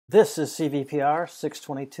This is CVPR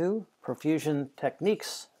 622, Perfusion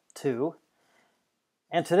Techniques 2,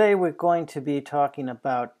 and today we're going to be talking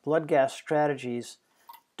about blood gas strategies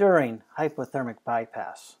during hypothermic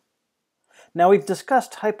bypass. Now, we've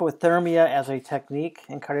discussed hypothermia as a technique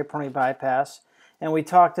in cardiopulmonary bypass, and we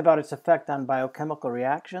talked about its effect on biochemical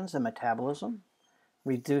reactions and metabolism,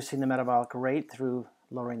 reducing the metabolic rate through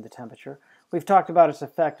lowering the temperature. We've talked about its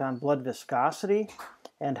effect on blood viscosity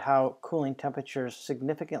and how cooling temperatures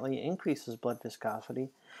significantly increases blood viscosity.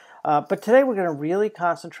 But today we're going to really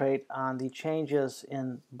concentrate on the changes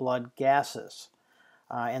in blood gases.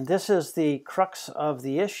 And this is the crux of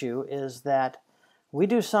the issue, is that we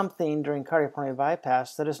do something during cardiopulmonary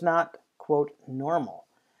bypass that is not, quote, normal.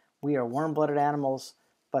 We are warm-blooded animals,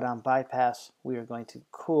 but on bypass we are going to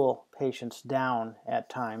cool patients down at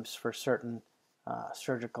times for certain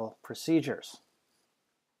surgical procedures.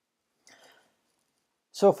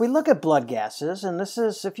 So if we look at blood gases, and this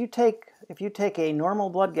is if you take a normal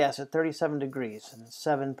blood gas at 37 degrees and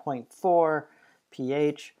 7.4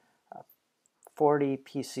 pH, 40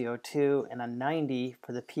 PCO2, and a 90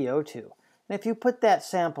 for the PO2, and if you put that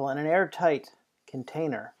sample in an airtight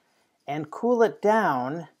container and cool it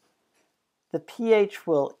down, the pH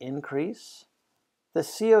will increase, the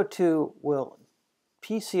PCO2 will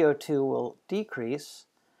decrease,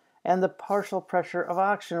 and the partial pressure of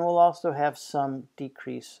oxygen will also have some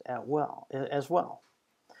decrease as well.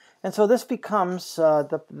 And so this becomes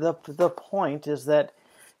the point is that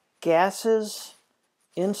gases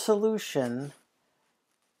in solution,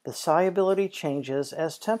 the solubility changes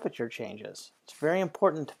as temperature changes. It's very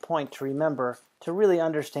important point to remember to really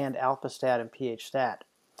understand alpha stat and pH stat.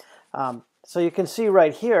 So you can see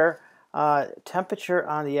right here, temperature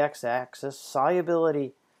on the x-axis,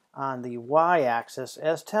 solubility on the y-axis.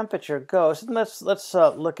 As temperature goes, and let's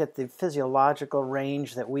look at the physiological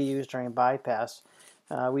range that we use during bypass.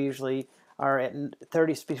 We usually are at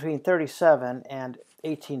between 37 and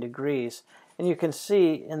 18 degrees, and you can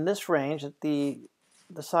see in this range that the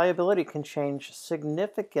solubility can change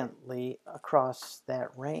significantly across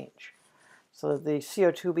that range, so that the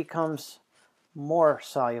CO2 becomes more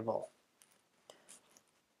soluble.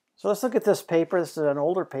 So let's look at this paper. This is an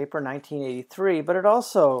older paper, 1983, but it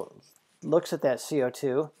also looks at that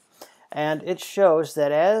CO2, and it shows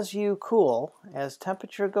that as you cool, as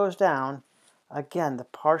temperature goes down, again, the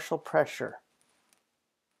partial pressure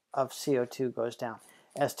of CO2 goes down.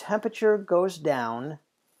 As temperature goes down,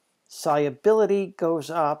 solubility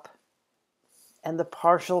goes up, and the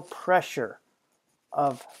partial pressure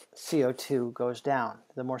of CO2 goes down.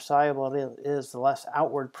 The more soluble it is, the less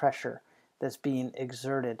outward pressure that's being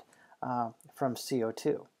exerted from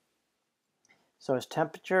CO2. So as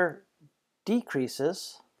temperature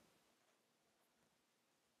decreases,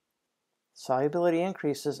 solubility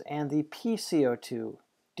increases and the PCO2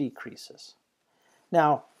 decreases.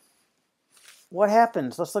 Now, what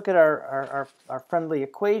happens? Let's look at our friendly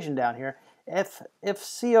equation down here. If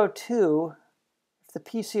CO2, if the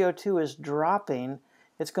PCO2 is dropping,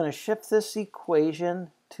 it's going to shift this equation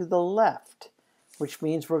to the left, which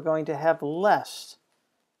means we're going to have less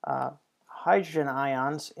hydrogen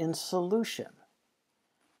ions in solution.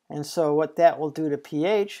 And so what that will do to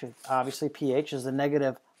pH, obviously pH is the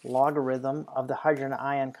negative logarithm of the hydrogen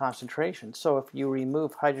ion concentration. So if you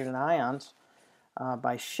remove hydrogen ions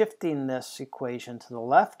by shifting this equation to the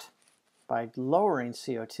left, by lowering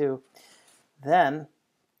CO2, then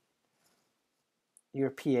your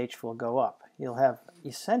pH will go up. You'll have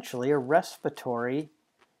essentially a respiratory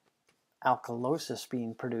alkalosis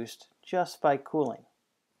being produced just by cooling.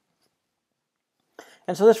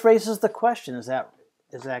 And so this raises the question, is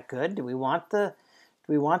that good? Do we want the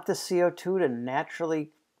CO2 to naturally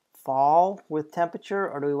fall with temperature,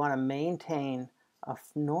 or do we want to maintain a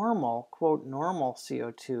normal, quote, normal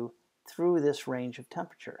CO2 through this range of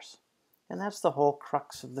temperatures? And that's the whole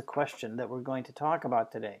crux of the question that we're going to talk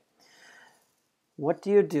about today. What do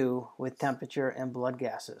you do with temperature and blood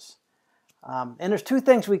gases? And there's two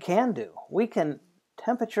things we can do. We can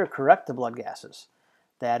temperature correct the blood gases.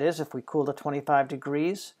 That is, if we cool to 25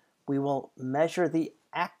 degrees, we will measure the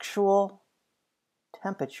actual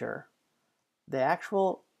temperature, the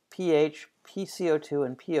actual pH, PCO2,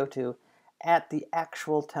 and PO2 at the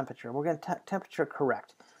actual temperature. We're going to temperature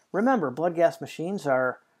correct. Remember, blood gas machines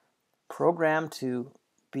are programmed to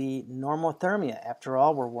be normothermia. After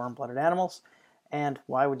all, we're warm-blooded animals, and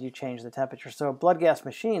why would you change the temperature? So blood gas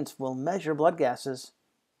machines will measure blood gases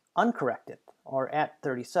uncorrected, or at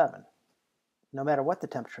 37, no matter what the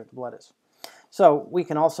temperature of the blood is. So we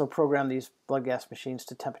can also program these blood gas machines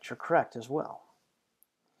to temperature correct as well.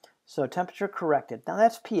 So temperature corrected. Now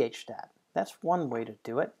that's pH stat. That's one way to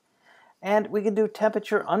do it. And we can do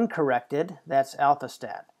temperature uncorrected, that's alpha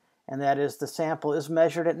stat. And that is the sample is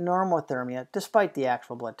measured at normothermia despite the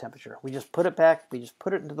actual blood temperature. We just put it back, we just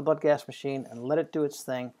put it into the blood gas machine and let it do its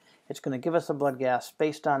thing. It's going to give us a blood gas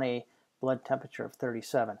based on a blood temperature of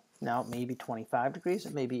 37. Now, it may be 25 degrees,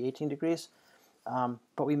 it may be 18 degrees,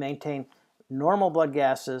 but we maintain normal blood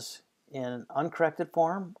gases in uncorrected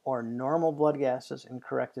form or normal blood gases in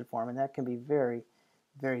corrected form, and that can be very,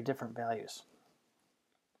 very different values.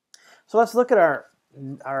 So let's look at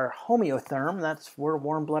our homeotherm. That's we're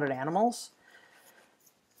warm-blooded animals.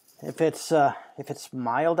 If it's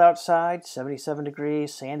mild outside, 77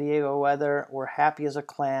 degrees, San Diego weather, we're happy as a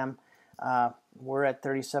clam. We're at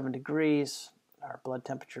 37 degrees. Our blood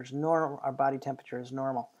temperature is normal. Our body temperature is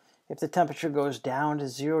normal. If the temperature goes down to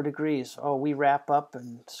 0 degrees, oh, we wrap up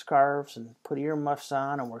in scarves and put earmuffs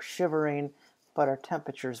on, and we're shivering, but our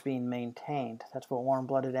temperature is being maintained. That's what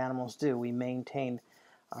warm-blooded animals do. We maintain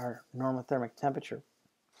our normothermic temperature.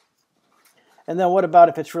 And then what about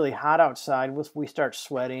if it's really hot outside? We start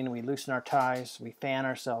sweating, we loosen our ties, we fan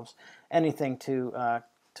ourselves, anything to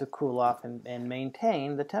cool off and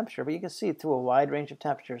maintain the temperature. But you can see through a wide range of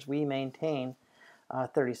temperatures, we maintain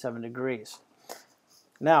 37 degrees.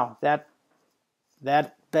 Now, that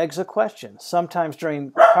begs a question. Sometimes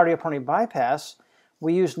during cardiopulmonary bypass,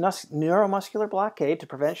 we use neuromuscular blockade to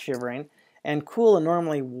prevent shivering and cool a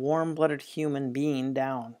normally warm-blooded human being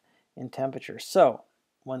down in temperature. So,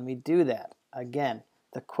 when we do that, again,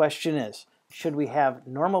 the question is, should we have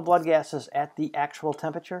normal blood gases at the actual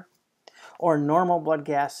temperature or normal blood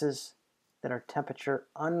gases that are temperature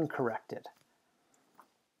uncorrected?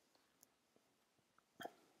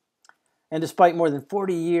 And despite more than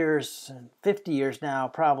 40 years and 50 years now,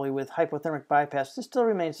 probably with hypothermic bypass, this still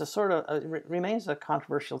remains a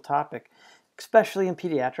controversial topic, especially in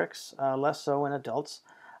pediatrics, less so in adults.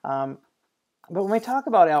 But when we talk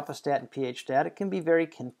about alpha stat and pH stat, it can be very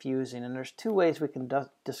confusing, and there's two ways we can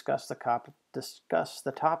discuss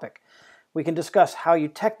the topic. We can discuss how you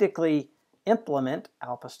technically implement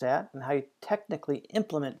alpha stat and how you technically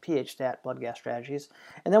implement pH stat blood gas strategies,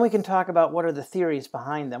 and then we can talk about what are the theories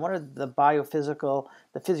behind them. What are the biophysical,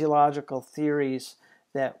 the physiological theories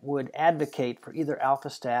that would advocate for either alpha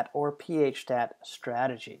stat or pH stat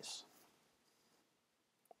strategies?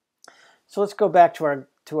 So let's go back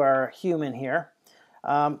to our human here.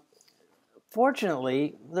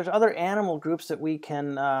 Fortunately, there's other animal groups that we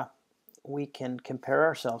can compare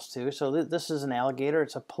ourselves to. So this is an alligator.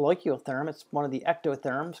 It's a paloeotherm. It's one of the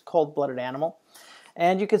ectotherms, cold-blooded animal.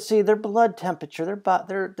 And you can see their blood temperature,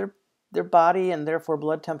 their body and therefore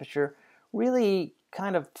blood temperature really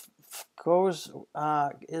kind of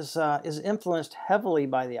is influenced heavily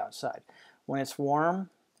by the outside. When it's warm,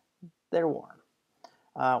 they're warm.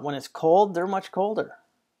 When it's cold, they're much colder.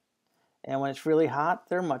 And when it's really hot,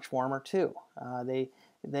 they're much warmer too.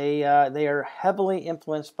 They are heavily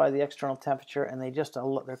influenced by the external temperature, and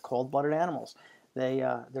they're cold-blooded animals.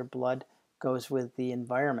 Their blood goes with the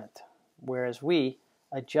environment, whereas we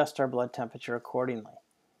adjust our blood temperature accordingly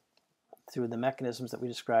through the mechanisms that we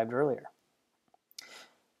described earlier.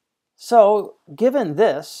 So, given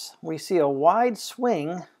this, we see a wide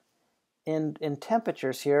swing in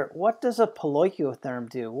temperatures here. What does a paloeotherm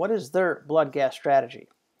do? What is their blood gas strategy?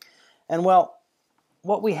 And well,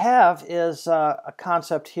 what we have is a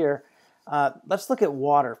concept here. Let's look at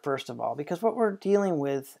water first of all, because what we're dealing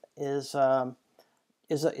with is a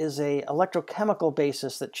electrochemical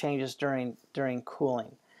basis that changes during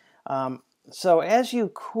cooling. So as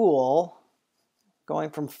you cool, going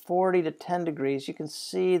from 40 to 10 degrees, you can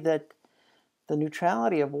see that the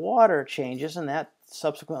neutrality of water changes, and that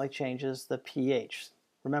subsequently changes the pH.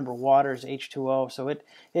 Remember, water is H2O, so it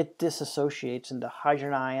disassociates into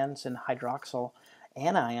hydrogen ions and hydroxyl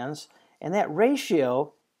anions, and that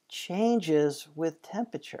ratio changes with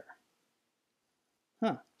temperature.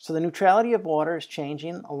 So the neutrality of water is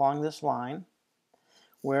changing along this line,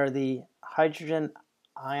 where the hydrogen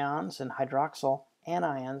ions and hydroxyl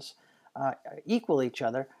anions equal each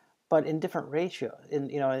other, but in different ratios,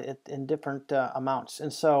 in different amounts,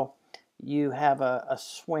 and so you have a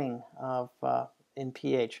swing of in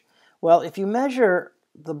pH. Well, if you measure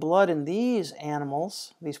the blood in these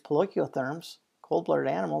animals, these paloeotherms, cold-blooded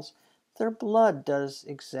animals, their blood does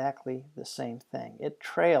exactly the same thing. It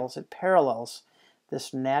parallels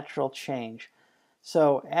this natural change.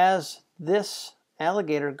 So as this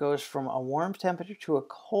alligator goes from a warm temperature to a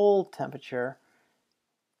cold temperature,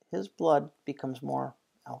 his blood becomes more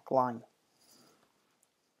alkaline.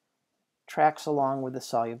 Tracks along with the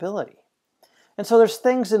solubility. And so there's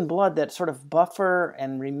things in blood that sort of buffer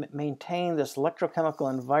and maintain this electrochemical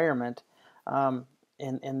environment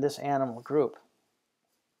in this animal group.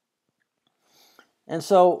 And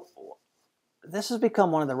so this has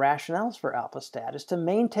become one of the rationales for alpha-stat, is to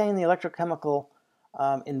maintain the electrochemical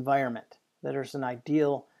environment. That there's an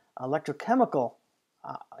ideal electrochemical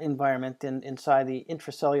environment inside the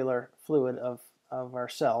intracellular fluid of our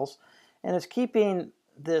cells, and it's keeping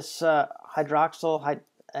this hydroxyl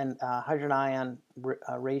and hydrogen ion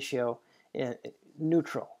ratio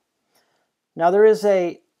neutral. Now there is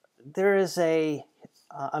a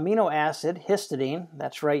amino acid, histidine,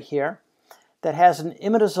 that's right here, that has an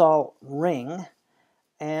imidazole ring,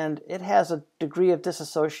 and it has a degree of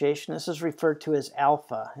dissociation. This is referred to as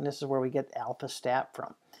alpha, and this is where we get alpha-stat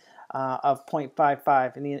from, of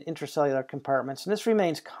 0.55 in the intracellular compartments. And this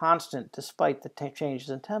remains constant despite the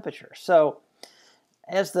changes in temperature. So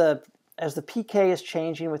as the pK is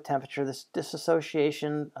changing with temperature, this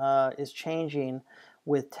dissociation is changing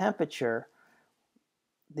with temperature,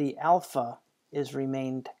 the alpha is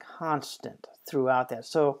remained constant throughout that.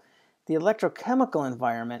 So the electrochemical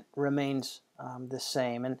environment remains the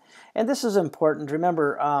same. And this is important.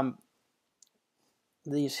 Remember,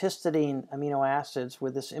 these histidine amino acids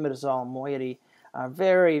with this imidazole moiety are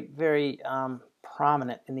very, very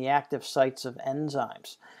prominent in the active sites of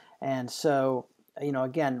enzymes. And so,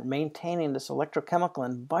 again, maintaining this electrochemical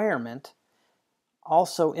environment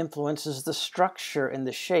also influences the structure and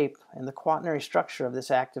the shape and the quaternary structure of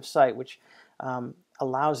this active site, which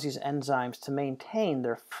allows these enzymes to maintain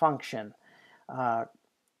their function,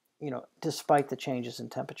 despite the changes in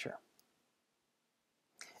temperature.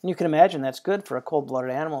 And you can imagine that's good for a cold-blooded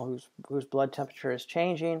animal whose blood temperature is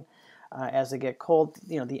changing. As they get cold,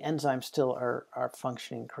 the enzymes still are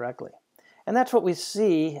functioning correctly. And that's what we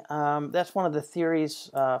see. That's one of the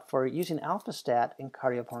theories for using alpha-stat in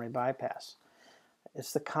cardiopulmonary bypass.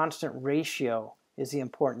 It's the constant ratio is the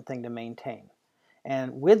important thing to maintain.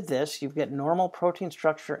 And with this, you get normal protein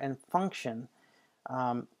structure and function,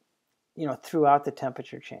 throughout the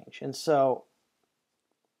temperature change. And so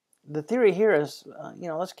the theory here is,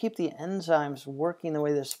 let's keep the enzymes working the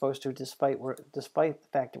way they're supposed to, despite the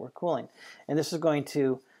fact that we're cooling. And this is going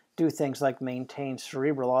to do things like maintain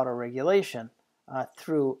cerebral autoregulation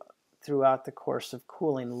throughout the course of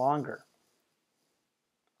cooling longer.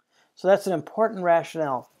 So that's an important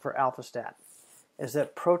rationale for alpha-stat, is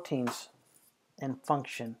that proteins and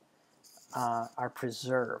function are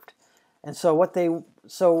preserved. And so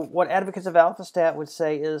what advocates of alpha-stat would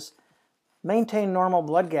say is maintain normal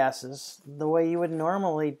blood gases the way you would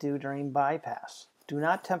normally do during bypass. Do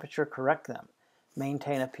not temperature correct them.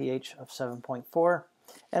 Maintain a pH of 7.4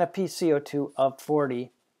 and a pCO2 of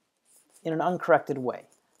 40 in an uncorrected way.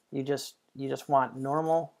 You just want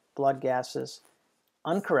normal blood gases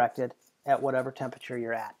uncorrected at whatever temperature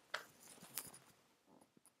you're at.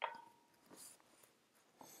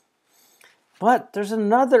 But there's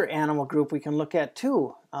another animal group we can look at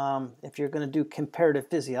too, if you're going to do comparative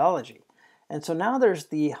physiology. And so now there's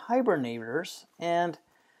the hibernators, and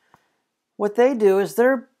what they do is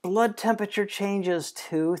their blood temperature changes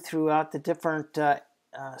too throughout the different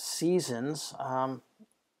seasons.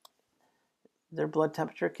 Their blood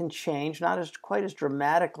temperature can change, not quite as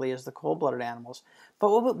dramatically as the cold-blooded animals.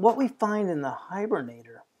 But what we find in the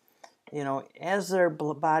hibernator, as their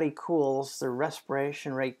body cools, their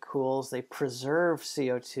respiration rate cools, they preserve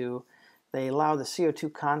CO2, they allow the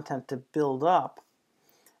CO2 content to build up,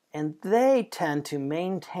 and they tend to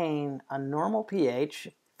maintain a normal pH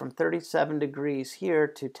from 37 degrees here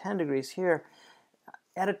to 10 degrees here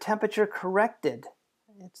at a temperature corrected.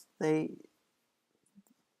 They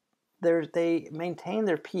maintain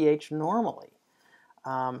their pH normally.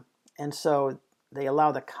 And so they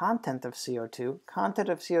allow the content of CO2. Content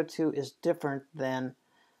of CO2 is different than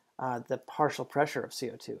the partial pressure of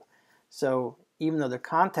CO2. So even though the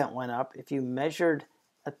content went up, if you measured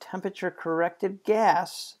a temperature-corrected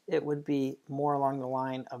gas, it would be more along the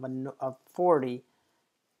line of 40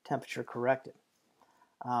 temperature-corrected.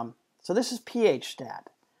 So this is pH stat,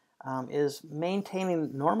 is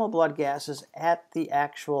maintaining normal blood gases at the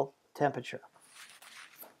actual temperature.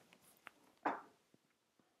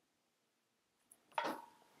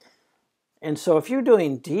 And so if you're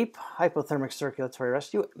doing deep hypothermic circulatory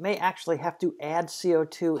arrest, you may actually have to add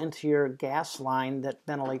CO2 into your gas line that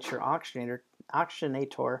ventilates your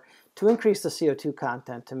oxygenator to increase the CO2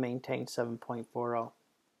 content to maintain 7.40.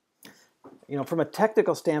 From a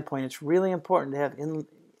technical standpoint, it's really important to have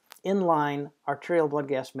inline arterial blood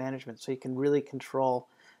gas management so you can really control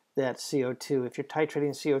that CO2. If you're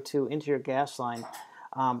titrating CO2 into your gas line,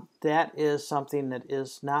 that is something that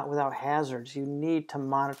is not without hazards. You need to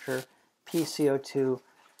monitor pCO2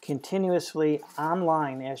 continuously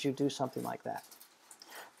online as you do something like that.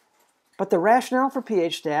 But the rationale for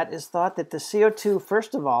pH stat is thought that the CO2,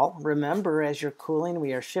 first of all, remember as you're cooling,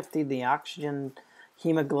 we are shifting the oxygen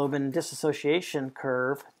hemoglobin dissociation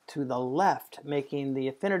curve to the left, making the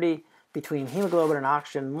affinity between hemoglobin and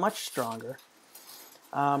oxygen much stronger.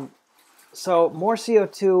 So more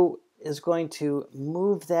CO2 is going to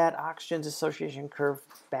move that oxygen dissociation curve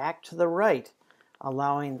back to the right,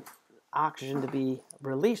 allowing oxygen to be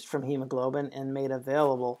released from hemoglobin and made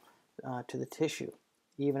available to the tissue,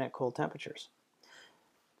 even at cold temperatures.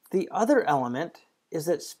 The other element is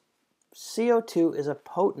that CO2 is a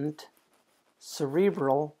potent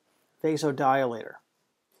cerebral vasodilator.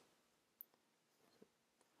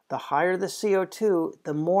 The higher the CO2,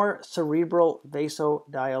 the more cerebral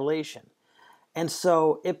vasodilation. And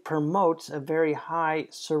so it promotes a very high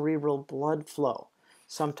cerebral blood flow.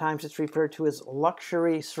 Sometimes it's referred to as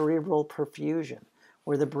luxury cerebral perfusion,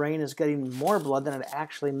 where the brain is getting more blood than it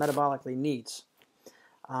actually metabolically needs.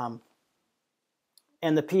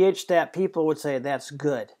 And the pH stat people would say that's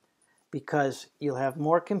good because you'll have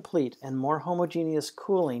more complete and more homogeneous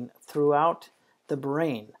cooling throughout the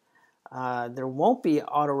brain. There won't be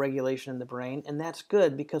autoregulation in the brain, and that's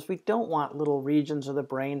good because we don't want little regions of the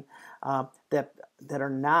brain that are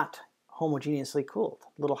not homogeneously cooled,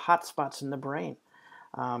 little hot spots in the brain.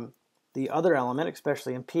 The other element,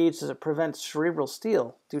 especially in peds, is it prevents cerebral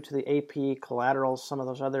steal due to the AP, collaterals, some of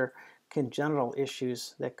those other congenital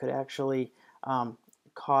issues that could actually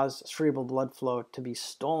cause cerebral blood flow to be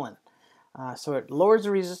stolen. So it lowers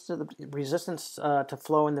the resistance to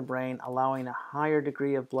flow in the brain, allowing a higher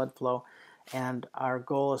degree of blood flow, and our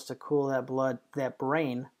goal is to cool that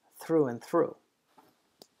brain through and through.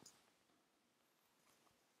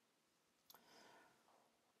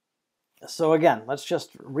 So again, let's just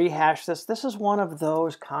rehash this. This is one of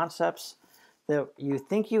those concepts that you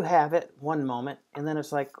think you have it one moment, and then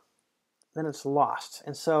it's lost.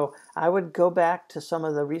 And so I would go back to some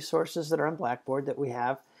of the resources that are on Blackboard that we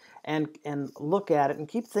have and look at it and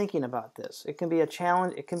keep thinking about this. It can be a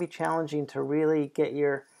challenge. It can be challenging to really get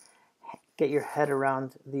your head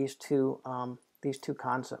around these two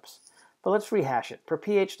concepts. But let's rehash it. For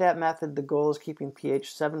pH stat method, the goal is keeping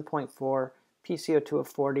pH 7.4, PCO2 of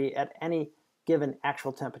 40 at any given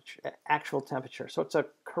actual temperature. So it's a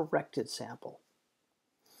corrected sample.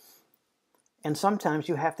 And sometimes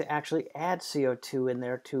you have to actually add CO2 in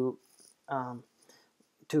there to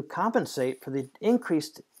compensate for the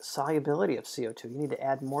increased solubility of CO2. You need to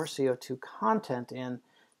add more CO2 content in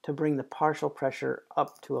to bring the partial pressure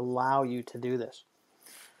up to allow you to do this.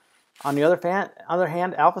 On the other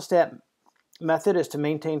hand, alpha stat method is to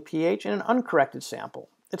maintain pH in an uncorrected sample.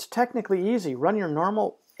 It's technically easy. Run your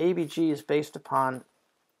normal ABGs based upon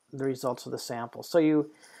the results of the sample. So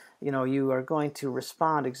you are going to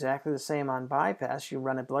respond exactly the same on bypass. You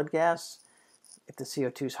run a blood gas. If the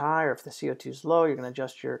CO2 is high or if the CO2 is low, you're going to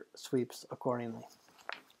adjust your sweeps accordingly.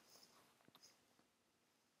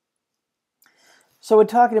 So when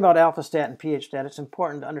talking about alpha stat and pH stat, it's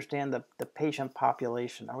important to understand the patient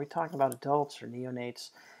population. Are we talking about adults or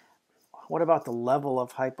neonates? What about the level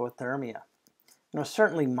of hypothermia?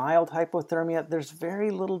 Certainly mild hypothermia, there's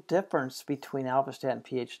very little difference between alpha stat and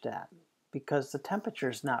pH stat because the temperature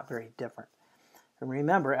is not very different. And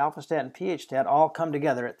remember, alpha stat and pH stat all come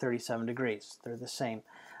together at 37 degrees. They're the same.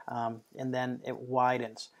 And then it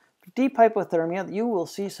widens. Deep hypothermia, you will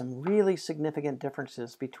see some really significant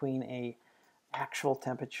differences between a actual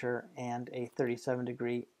temperature and a 37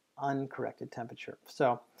 degree uncorrected temperature.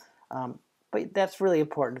 So, but that's really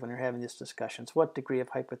important when you're having these discussions. What degree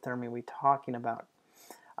of hypothermia are we talking about?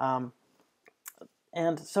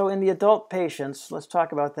 And so in the adult patients, let's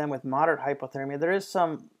talk about them with moderate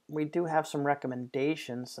hypothermia. We do have some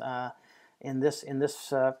recommendations in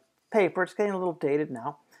this paper. It's getting a little dated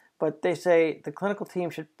now, but they say the clinical team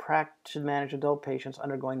should manage adult patients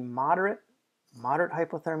undergoing moderate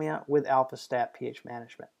hypothermia with alpha stat pH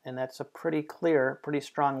management, and that's a pretty clear, pretty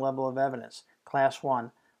strong level of evidence. Class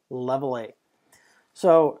 1, level A.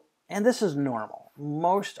 So, and this is normal.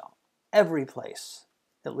 Every place,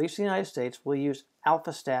 at least in the United States, will use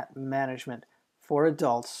alpha stat management for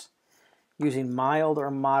adults using mild or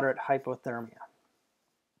moderate hypothermia.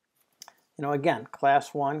 Again,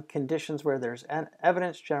 class 1, conditions where there's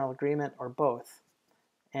evidence, general agreement, or both.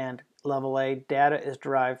 And level A, data is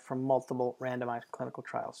derived from multiple randomized clinical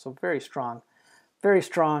trials. So very strong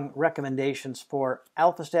recommendations for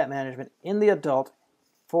alpha stat management in the adult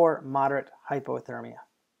for moderate hypothermia.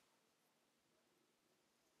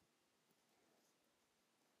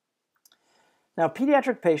 Now,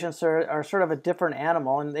 pediatric patients are sort of a different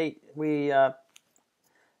animal, and there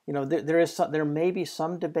may be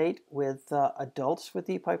some debate with adults with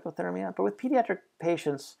deep hypothermia, but with pediatric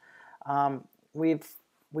patients, We've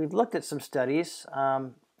looked at some studies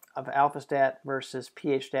of alpha-stat versus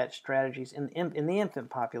pH-stat strategies in the infant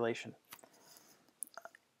population.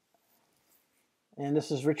 And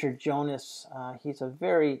this is Richard Jonas. He's a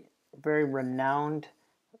very, very renowned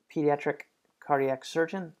pediatric cardiac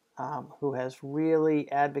surgeon who has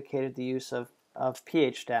really advocated the use of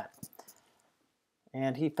pH-stat.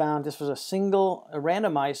 And he found this was a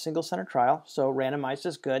randomized single-center trial. So randomized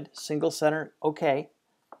is good, single-center okay,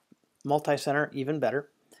 multi-center even better.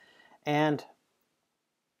 And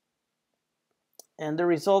the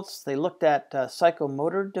results, they looked at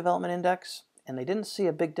psychomotor development index, and they didn't see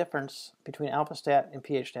a big difference between alpha-stat and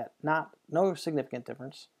pH-stat. No significant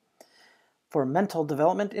difference. For mental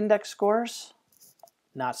development index scores,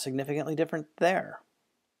 not significantly different there.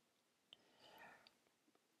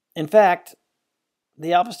 In fact,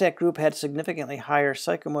 the alpha-stat group had significantly higher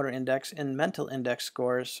psychomotor index and mental index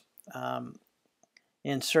scores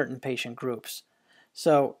in certain patient groups.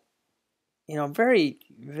 So, very,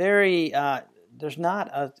 very, there's not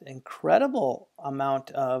an incredible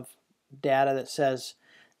amount of data that says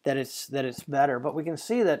that it's better, but we can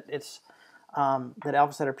see that it's that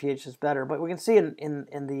alpha-stat or pH is better. But we can see in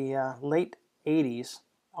the late 80s,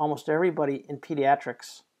 almost everybody in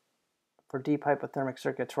pediatrics for deep hypothermic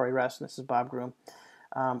circulatory arrest, and this is Bob Groom,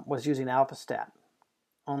 was using alpha-stat.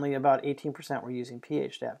 Only about 18% were using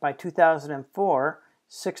pH-stat. By 2004,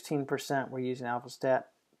 16% were using alpha-stat.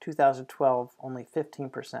 2012, only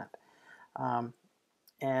 15%.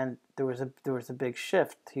 And there was a big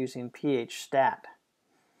shift to using pH-stat.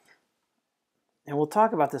 And we'll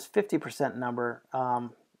talk about this 50% number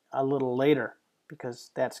a little later,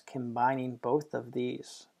 because that's combining both of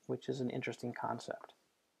these, which is an interesting concept.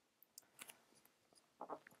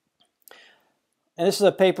 And this is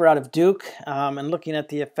a paper out of Duke, and looking at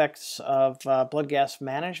the effects of blood gas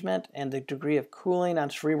management and the degree of cooling on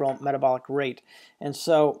cerebral metabolic rate. And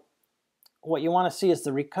so what you want to see is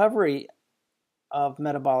the recovery of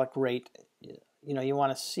metabolic rate. You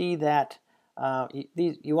want to see that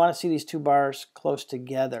you want to see these two bars close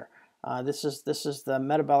together. This is the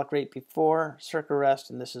metabolic rate before circ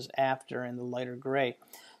arrest, and this is after in the lighter gray.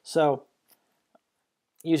 So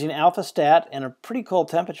using alpha-stat and a pretty cold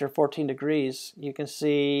temperature, 14 degrees, you can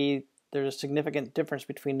see there's a significant difference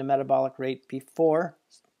between the metabolic rate before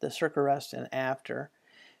the circ arrest and after.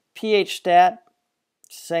 pH-stat,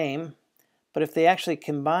 same, but if they actually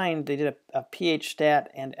combined, they did a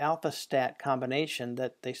pH-stat and alpha-stat combination,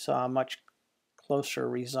 that they saw a much closer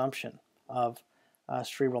resumption of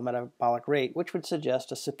cerebral metabolic rate, which would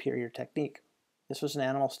suggest a superior technique. This was an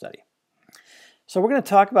animal study. So we're going to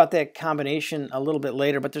talk about that combination a little bit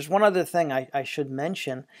later, but there's one other thing I should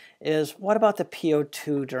mention is, what about the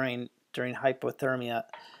PO2 during hypothermia?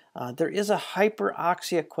 There is a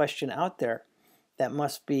hyperoxia question out there that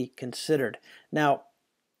must be considered. Now,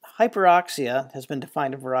 hyperoxia has been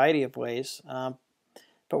defined a variety of ways,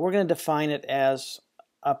 but we're going to define it as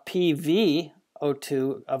a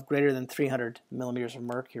PvO2 of greater than 300 millimeters of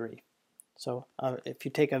mercury. So if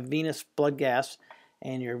you take a venous blood gas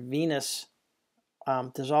and your venous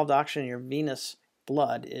dissolved oxygen in your venous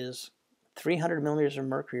blood is 300 millimeters of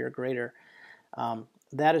mercury or greater,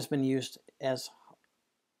 that has been used as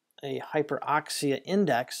a hyperoxia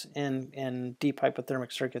index in deep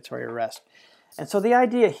hypothermic circulatory arrest. And so the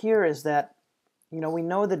idea here is that, we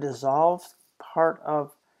know the dissolved part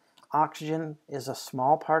of oxygen is a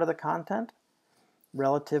small part of the content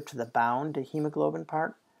relative to the bound to hemoglobin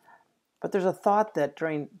part. But there's a thought that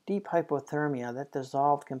during deep hypothermia, that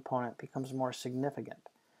dissolved component becomes more significant,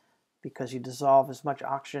 because you dissolve as much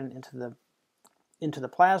oxygen into the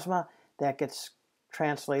plasma, that gets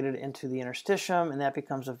translated into the interstitium, and that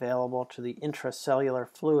becomes available to the intracellular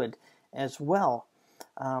fluid as well.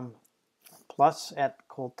 Plus, at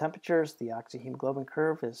cold temperatures, the oxyhemoglobin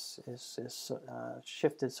curve is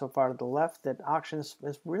shifted so far to the left that oxygen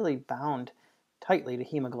is really bound tightly to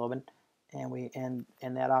hemoglobin, and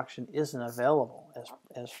that oxygen isn't available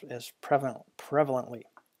as prevalently.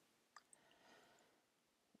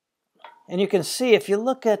 And you can see, if you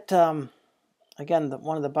look at again,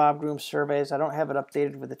 one of the Bob Groom surveys, I don't have it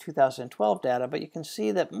updated with the 2012 data, but you can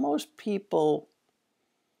see that most people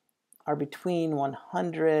are between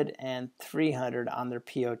 100 and 300 on their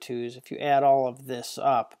PO2s. If you add all of this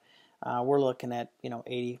up, we're looking at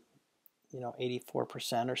 80,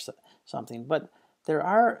 84% or something. But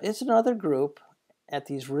it's another group at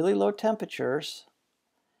these really low temperatures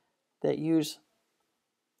that use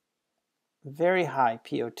very high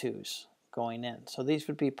PO2s going in. So these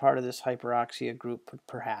would be part of this hyperoxia group,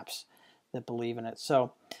 perhaps, that believe in it.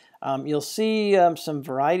 So You'll see some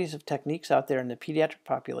varieties of techniques out there in the pediatric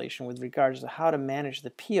population with regards to how to manage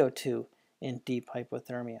the PO2 in deep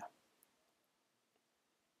hypothermia.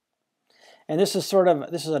 And this is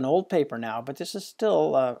an old paper now, but this is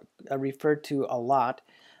still referred to a lot.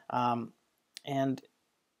 And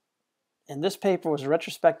this paper was a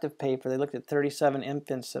retrospective paper. They looked at 37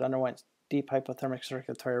 infants that underwent deep hypothermic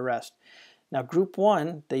circulatory arrest. Now, group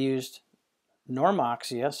 1, they used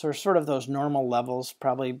normoxia, so sort of those normal levels,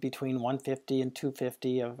 probably between 150 and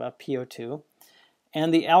 250 of PO2,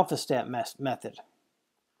 and the alpha-stat method.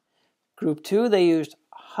 Group 2, they used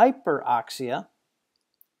hyperoxia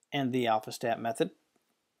and the alpha-stat method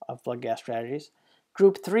of blood gas strategies.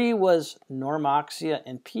 Group 3 was normoxia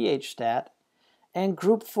and pH-stat, and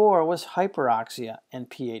group 4 was hyperoxia and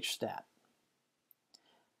pH-stat.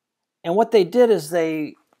 And what they did is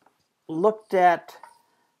they looked at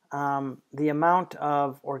the amount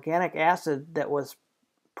of organic acid that was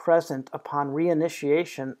present upon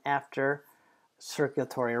reinitiation after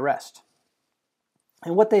circulatory arrest.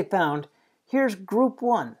 And what they found, here's group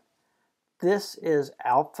 1. This is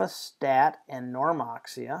alpha-stat and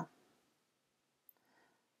normoxia.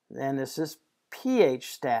 Then this is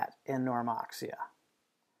pH-stat and normoxia.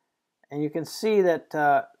 And you can see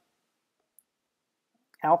that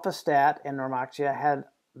alpha-stat and normoxia had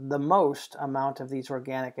the most amount of these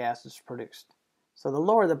organic acids produced. So the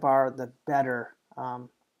lower the bar, the better.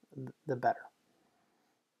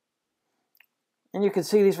 And you can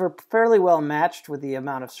see these were fairly well matched with the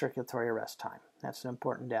amount of circulatory arrest time. That's an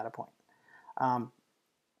important data point.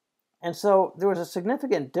 And so there was a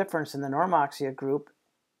significant difference in the normoxia group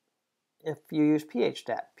if you use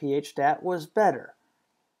pH-stat. pH-stat was better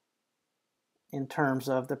in terms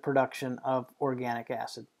of the production of organic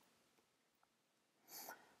acid.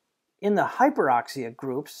 In the hyperoxia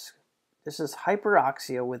groups, this is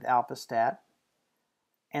hyperoxia with alpha-stat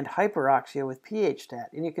and hyperoxia with pH-stat.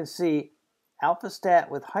 And you can see alpha-stat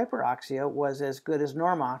with hyperoxia was as good as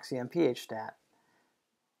normoxia and pH-stat.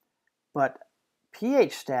 But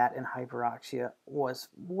pH-stat in hyperoxia was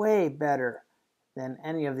way better than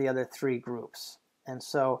any of the other 3 groups. And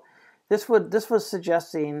so this would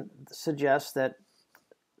suggest that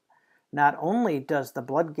not only does the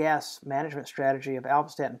blood gas management strategy of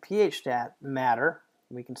alpha-stat and pH-stat matter,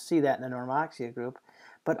 we can see that in the normoxia group,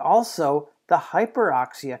 but also the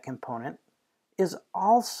hyperoxia component is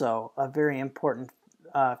also a very important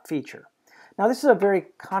feature. Now, this is a very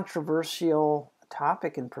controversial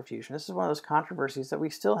topic in perfusion. This is one of those controversies that we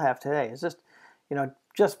still have today. It's just,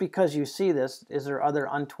 just because you see this, is there other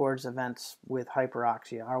untoward events with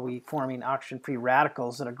hyperoxia? Are we forming oxygen-free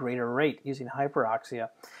radicals at a greater rate using hyperoxia?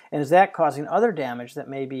 And is that causing other damage that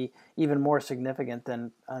may be even more significant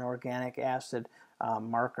than an organic acid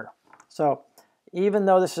marker? So even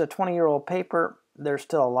though this is a 20-year-old paper, there's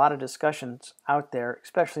still a lot of discussions out there,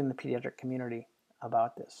 especially in the pediatric community,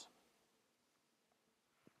 about this.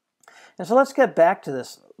 And so let's get back to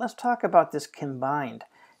this. Let's talk about this combined.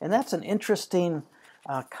 And that's an interesting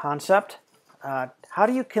concept. How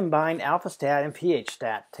do you combine alpha-stat and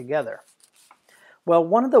pH-stat together? Well,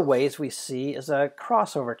 one of the ways we see is a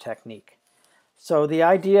crossover technique. So the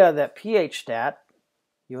idea that pH-stat,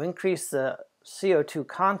 you increase the CO2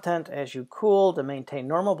 content as you cool to maintain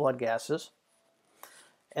normal blood gases,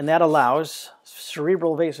 and that allows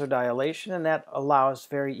cerebral vasodilation, and that allows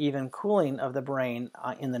very even cooling of the brain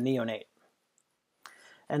in the neonate.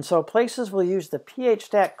 And so places will use the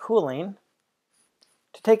pH-stat cooling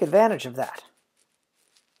to take advantage of that.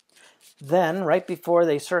 Then, right before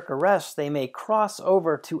they circ arrest, they may cross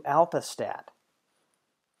over to alpha-stat.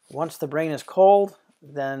 Once the brain is cold,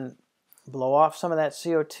 then blow off some of that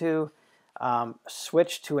CO2,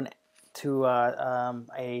 switch to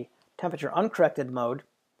a temperature uncorrected mode,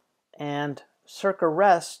 and circ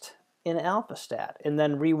arrest in alpha-stat, and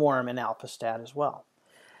then rewarm in alpha-stat as well.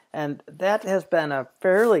 And that has been a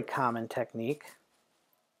fairly common technique.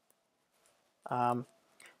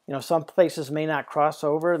 Some places may not cross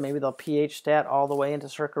over. Maybe they'll pH-stat all the way into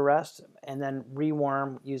circ arrest and then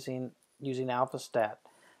rewarm using alpha-stat.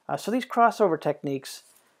 So these crossover techniques,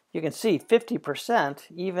 you can see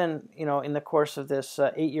 50% even in the course of this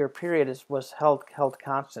 8-year period was held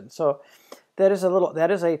constant. So that is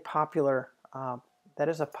a popular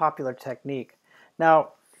technique. Now,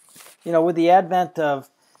 with the advent of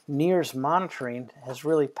NIRS monitoring has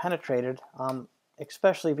really penetrated,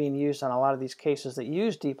 especially being used on a lot of these cases that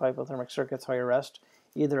use deep hypothermic circulatory arrest,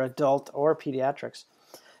 either adult or pediatrics,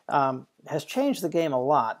 has changed the game a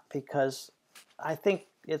lot, because I think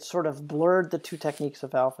it sort of blurred the two techniques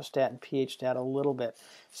of alpha-stat and pH-stat a little bit.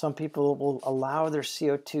 Some people will allow their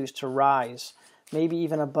CO2s to rise maybe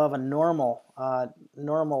even above a normal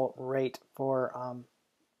rate for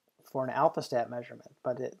an alpha-stat measurement.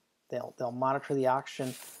 But they'll monitor the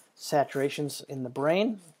oxygen saturations in the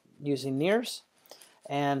brain using NIRS,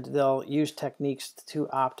 and they'll use techniques to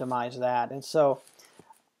optimize that. And so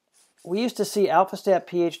we used to see alpha-stat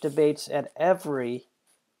pH debates at every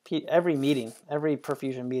meeting, every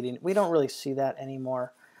perfusion meeting. We don't really see that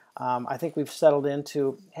anymore. I think we've settled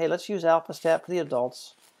into, hey, let's use alpha-stat for the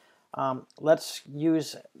adults. Let's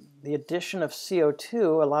use the addition of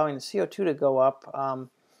CO2, allowing the CO2 to go up,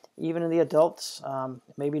 even in the adults.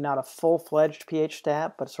 Maybe not a full-fledged pH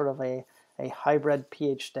stat, but sort of a hybrid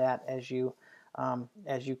pH stat as you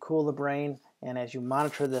cool the brain and as you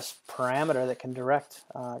monitor this parameter that can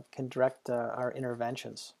direct our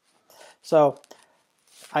interventions. So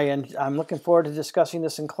I'm looking forward to discussing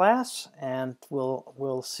this in class, and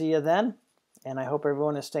we'll see you then. And I hope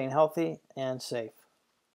everyone is staying healthy and safe.